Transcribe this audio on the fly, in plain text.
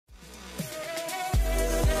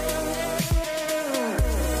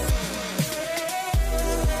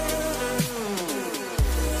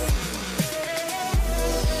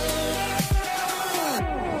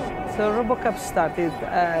So RoboCup started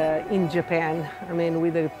in Japan,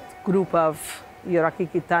 with a group of Hiroaki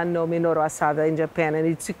Kitano, Minoru Asada in Japan,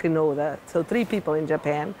 and Itsuki Noda. So 3 people in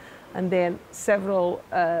Japan, and then several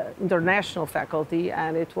international faculty,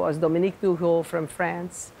 and it was Dominique Duhot from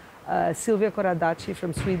France, Silvia Corradacci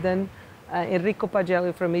from Sweden, Enrico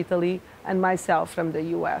Pagelli from Italy, and myself from the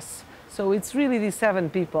US. So it's really these 7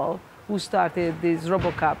 people who started this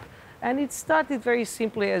RoboCup. And it started very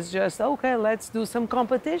simply as just, okay, let's do some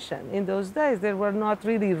competition. In those days, there were not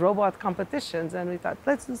really robot competitions, and we thought,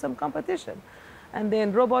 let's do some competition. And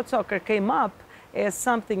then robot soccer came up as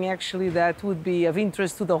something actually that would be of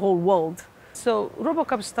interest to the whole world. So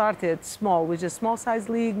RoboCup started small, with a small size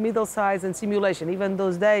league, middle size, and simulation. Even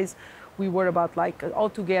those days, we were about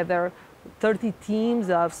altogether 30 teams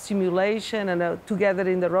of simulation, and together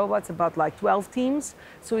in the robots, about 12 teams.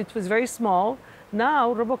 So it was very small.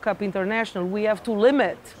 Now, RoboCup International, we have to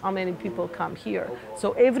limit how many people come here.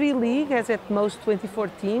 So every league has at most 24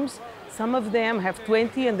 teams. Some of them have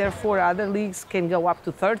 20, and therefore other leagues can go up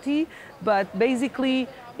to 30. But basically,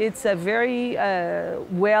 it's a very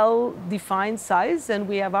well-defined size, and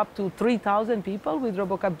we have up to 3,000 people with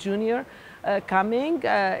RoboCup Junior coming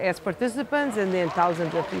as participants, and then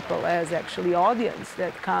thousands of people as actually audience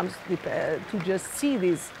that comes to just see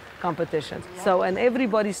these competitions. So, and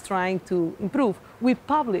everybody's trying to improve. We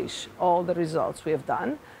publish all the results we have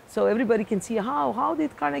done, so everybody can see how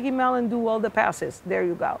did Carnegie Mellon do all the passes? There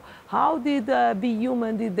you go. How did Be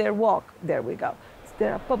Human did their walk? There we go.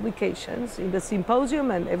 There are publications in the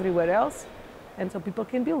symposium and everywhere else, and so people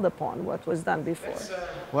can build upon what was done before.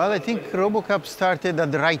 Well, I think RoboCup started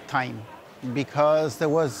at the right time, because there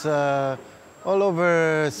was all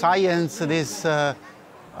over science this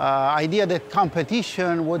idea that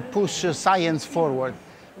competition would push science forward.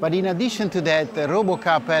 But in addition to that,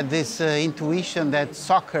 RoboCup had this intuition that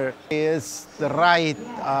soccer is the right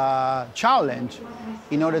challenge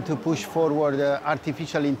in order to push forward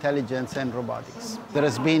artificial intelligence and robotics. There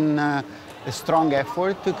has been a strong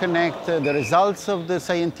effort to connect the results of the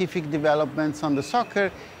scientific developments on the soccer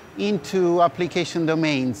into application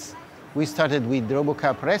domains. We started with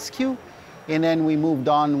RoboCup Rescue, and then we moved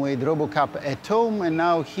on with RoboCup at Home, and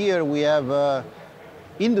now here we have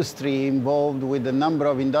industry involved with a number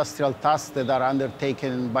of industrial tasks that are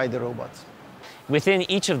undertaken by the robots. Within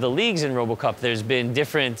each of the leagues in RoboCup, there's been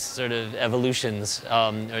different sort of evolutions,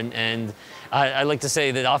 and I like to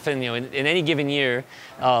say that often, in any given year,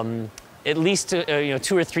 at least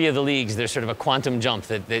 2 or 3 of the leagues, there's sort of a quantum jump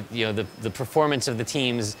that the performance of the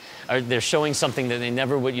teams they're showing something that you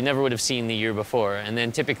never would have seen the year before. And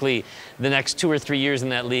then typically the next 2 or 3 years in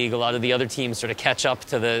that league, a lot of the other teams sort of catch up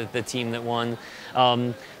to the team that won.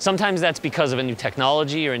 Sometimes that's because of a new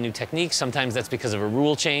technology or a new technique. Sometimes that's because of a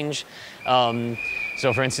rule change.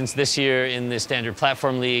 So for instance, this year in the standard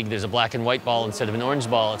platform league, there's a black and white ball instead of an orange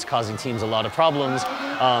ball. It's causing teams a lot of problems.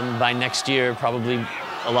 By next year, probably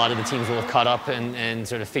a lot of the teams will have caught up and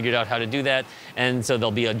sort of figured out how to do that. And so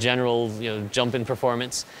there'll be a general jump in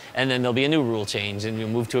performance, and then there'll be a new rule change, and you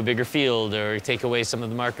move to a bigger field or take away some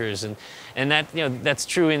of the markers. And that that's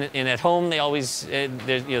true in at home. They always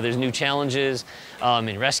there's new challenges.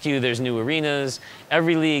 In rescue, there's new arenas.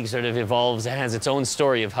 Every league sort of evolves and has its own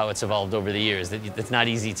story of how it's evolved over the years. That's not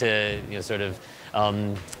easy to sort of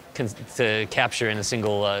to capture in a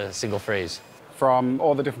single phrase. From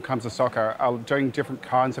all the different kinds of soccer are doing different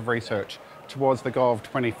kinds of research towards the goal of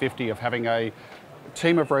 2050 of having a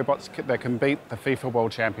team of robots that can beat the FIFA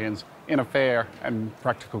World Champions in a fair and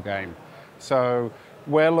practical game. So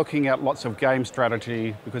we're looking at lots of game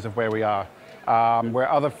strategy because of where we are. Where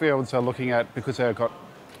other fields are looking at, because they've got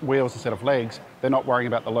wheels instead of legs, they're not worrying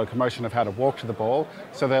about the locomotion of how to walk to the ball,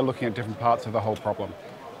 so they're looking at different parts of the whole problem.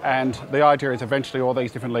 And the idea is eventually all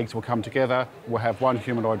these different leagues will come together. We'll have one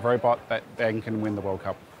humanoid robot that then can win the World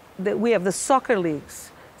Cup. We have the soccer leagues,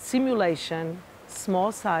 simulation,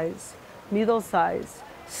 small size, middle size,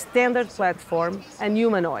 standard platform, and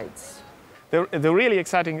humanoids. The really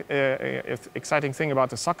exciting thing about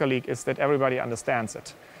the soccer league is that everybody understands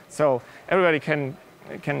it. So everybody can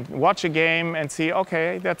watch a game and see,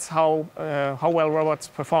 okay, that's how well robots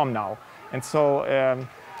perform now. And so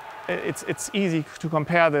it's easy to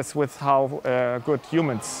compare this with how good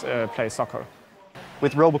humans play soccer.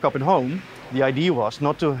 With RoboCup at Home, the idea was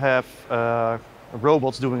not to have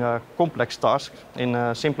robots doing a complex task in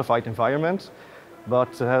a simplified environment,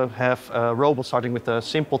 but to have robots starting with a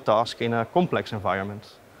simple task in a complex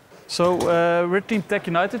environment. So we're Team Tech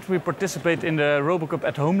United. We participate in the RoboCup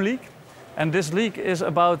at Home League. And this league is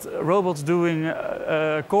about robots doing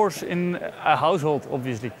a course in a household,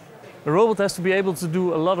 obviously. The robot has to be able to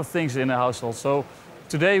do a lot of things in a household. So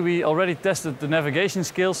Today we already tested the navigation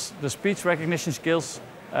skills, the speech recognition skills,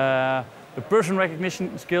 the person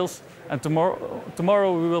recognition skills, and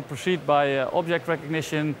tomorrow we will proceed by object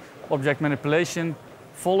recognition, object manipulation,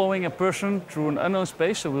 following a person through an unknown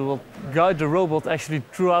space. So we will guide the robot actually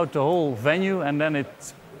throughout the whole venue, and then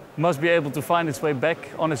it must be able to find its way back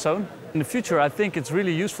on its own. In the future, I think it's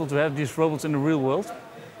really useful to have these robots in the real world,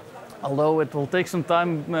 although it will take some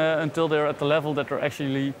time until they're at the level that are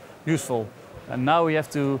actually useful. And now we have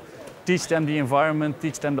to teach them the environment,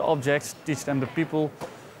 teach them the objects, teach them the people,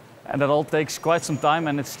 and that all takes quite some time,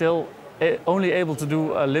 and it's still only able to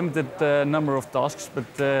do a limited number of tasks.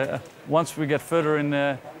 But once we get further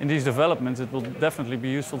in these developments, it will definitely be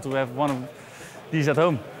useful to have one of these at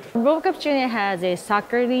home. RoboCup Junior has a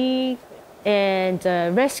soccer league and a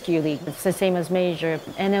rescue league. It's the same as major.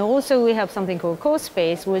 And then also we have something called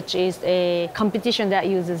Co-Space, which is a competition that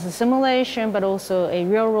uses a simulation, but also a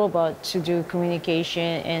real robot to do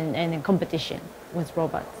communication and competition with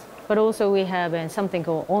robots. But also we have something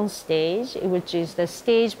called On Stage, which is the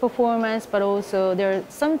stage performance, but also there are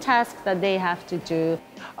some tasks that they have to do.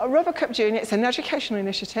 RoboCup Junior is an educational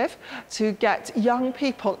initiative to get young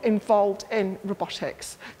people involved in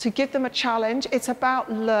robotics, to give them a challenge. It's about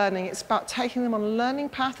learning. It's about taking them on a learning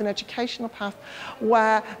path, an educational path,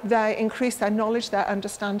 where they increase their knowledge, their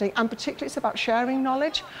understanding, and particularly it's about sharing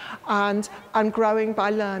knowledge and growing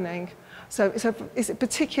by learning. So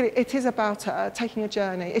it is about taking a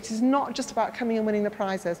journey. It is not just about coming and winning the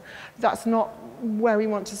prizes. That's not where we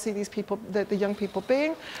want to see these people, the young people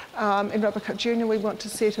being. In RoboCup Junior, we want to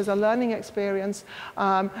see it as a learning experience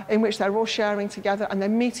in which they're all sharing together and they're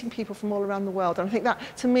meeting people from all around the world. And I think that,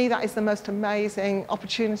 to me, that is the most amazing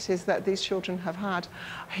opportunities that these children have had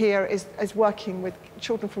here, is working with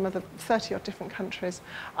children from over 30 odd different countries.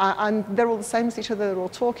 And they're all the same as each other. They're all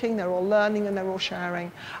talking, they're all learning, and they're all sharing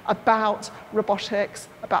about robotics,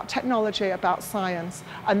 about technology, about science.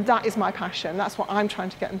 And that is my passion. That's what I'm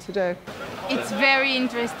trying to get them to do. It's very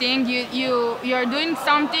interesting. You're doing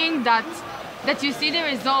something that you see the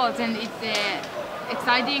results, and it's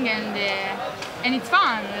exciting and it's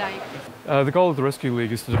fun. The goal of the Rescue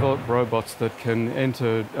League is to develop robots that can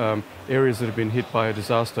enter areas that have been hit by a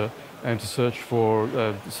disaster and to search for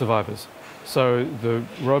survivors. So the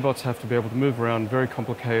robots have to be able to move around very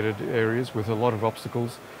complicated areas with a lot of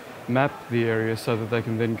obstacles, map the area so that they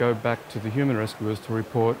can then go back to the human rescuers to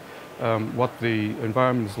report what the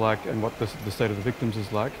environment is like and what the state of the victims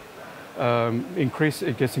is like.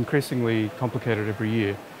 It gets increasingly complicated every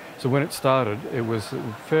year. So when it started, it was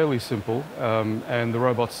fairly simple, and the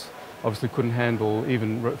robots obviously couldn't handle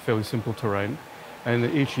even fairly simple terrain. And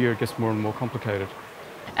each year it gets more and more complicated.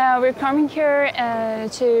 We're coming here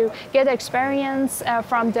to get experience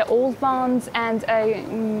from the old ones and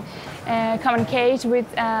communicate with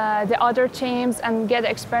the other teams and get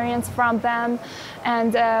experience from them.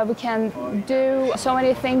 And we can do so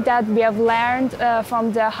many things that we have learned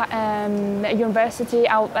from the university,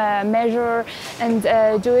 measure and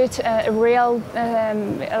do it real,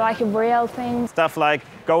 like a real thing. Stuff like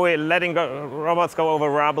letting robots go over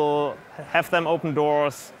rubble, have them open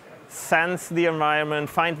doors, sense the environment,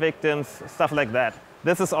 find victims, stuff like that.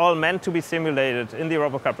 This is all meant to be simulated in the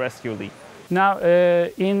RoboCup Rescue League. Now,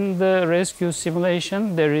 in the rescue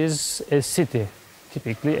simulation, there is a city,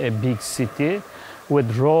 typically a big city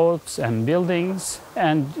with roads and buildings,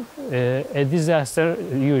 and a disaster,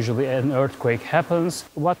 usually an earthquake, happens.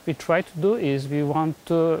 What we try to do is we want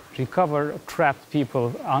to recover trapped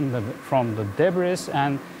people from the debris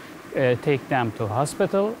and take them to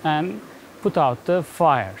hospital and put out the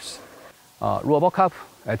fires. RoboCup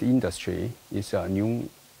at the industry is a new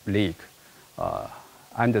league.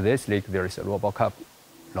 Under this league, there is a RoboCup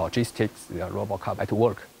Logistics, RoboCup at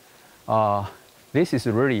Work. This is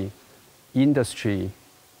really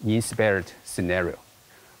industry-inspired scenario.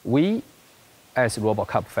 We, as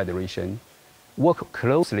RoboCup Federation, work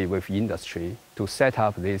closely with industry to set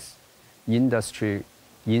up these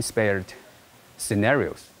industry-inspired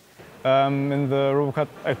scenarios. In the RoboCup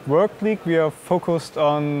at Work League, we are focused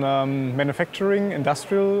on manufacturing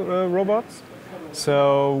industrial robots.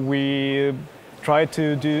 So we try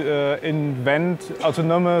to invent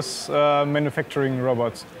autonomous manufacturing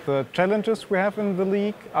robots. The challenges we have in the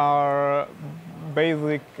league are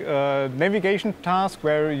basic navigation tasks,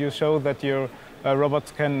 where you show that your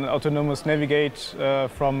robots can autonomously navigate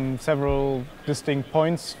from several distinct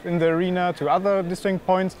points in the arena to other distinct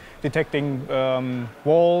points, detecting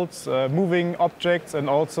walls, moving objects, and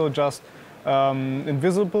also just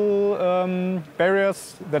invisible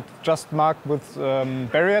barriers that just marked with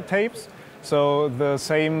barrier tapes. So the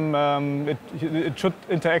same, it should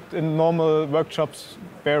interact in normal workshops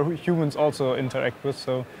where humans also interact with.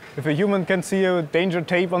 So if a human can see a danger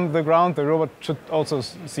tape on the ground, the robot should also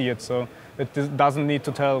see it, so it doesn't need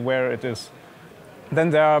to tell where it is. Then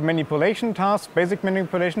there are manipulation tasks, basic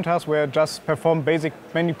manipulation tasks, where just perform basic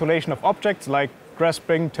manipulation of objects like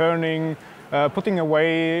grasping, turning, putting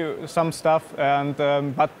away some stuff, and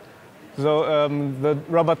the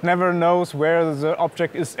robot never knows where the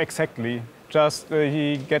object is exactly.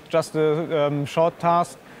 He gets just a short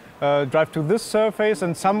task, drive to this surface,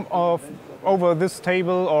 and over this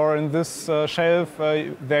table or in this shelf,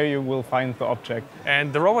 there you will find the object.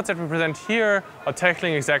 And the robots that we present here are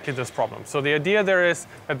tackling exactly this problem. So the idea there is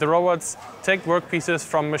that the robots take workpieces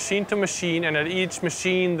from machine to machine, and at each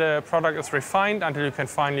machine the product is refined until you can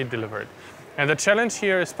finally deliver it. And the challenge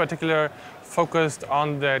here is particularly focused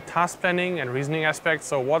on the task planning and reasoning aspects.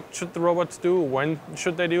 So what should the robots do, when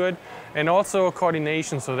should they do it, and also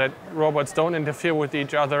coordination so that robots don't interfere with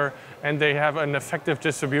each other and they have an effective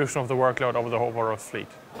distribution of the workload over the whole overall fleet.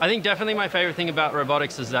 I think definitely my favorite thing about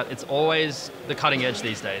robotics is that it's always the cutting edge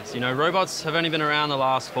these days. You know, robots have only been around the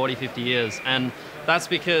last 40, 50 years, and that's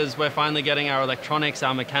because we're finally getting our electronics,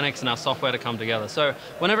 our mechanics, and our software to come together. So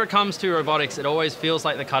whenever it comes to robotics, it always feels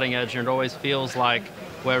like the cutting edge, and it always feels like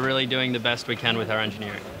we're really doing the best we can with our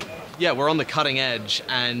engineering. Yeah, we're on the cutting edge,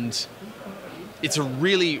 and it's a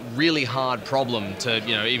really, really hard problem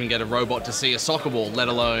to, even get a robot to see a soccer ball, let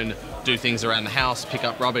alone do things around the house, pick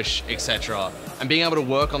up rubbish, etc. And being able to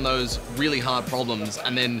work on those really hard problems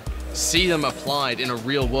and then see them applied in a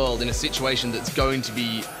real world, in a situation that's going to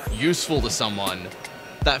be useful to someone,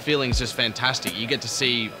 that feeling is just fantastic. You get to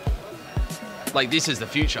see, like, this is the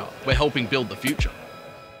future. We're helping build the future.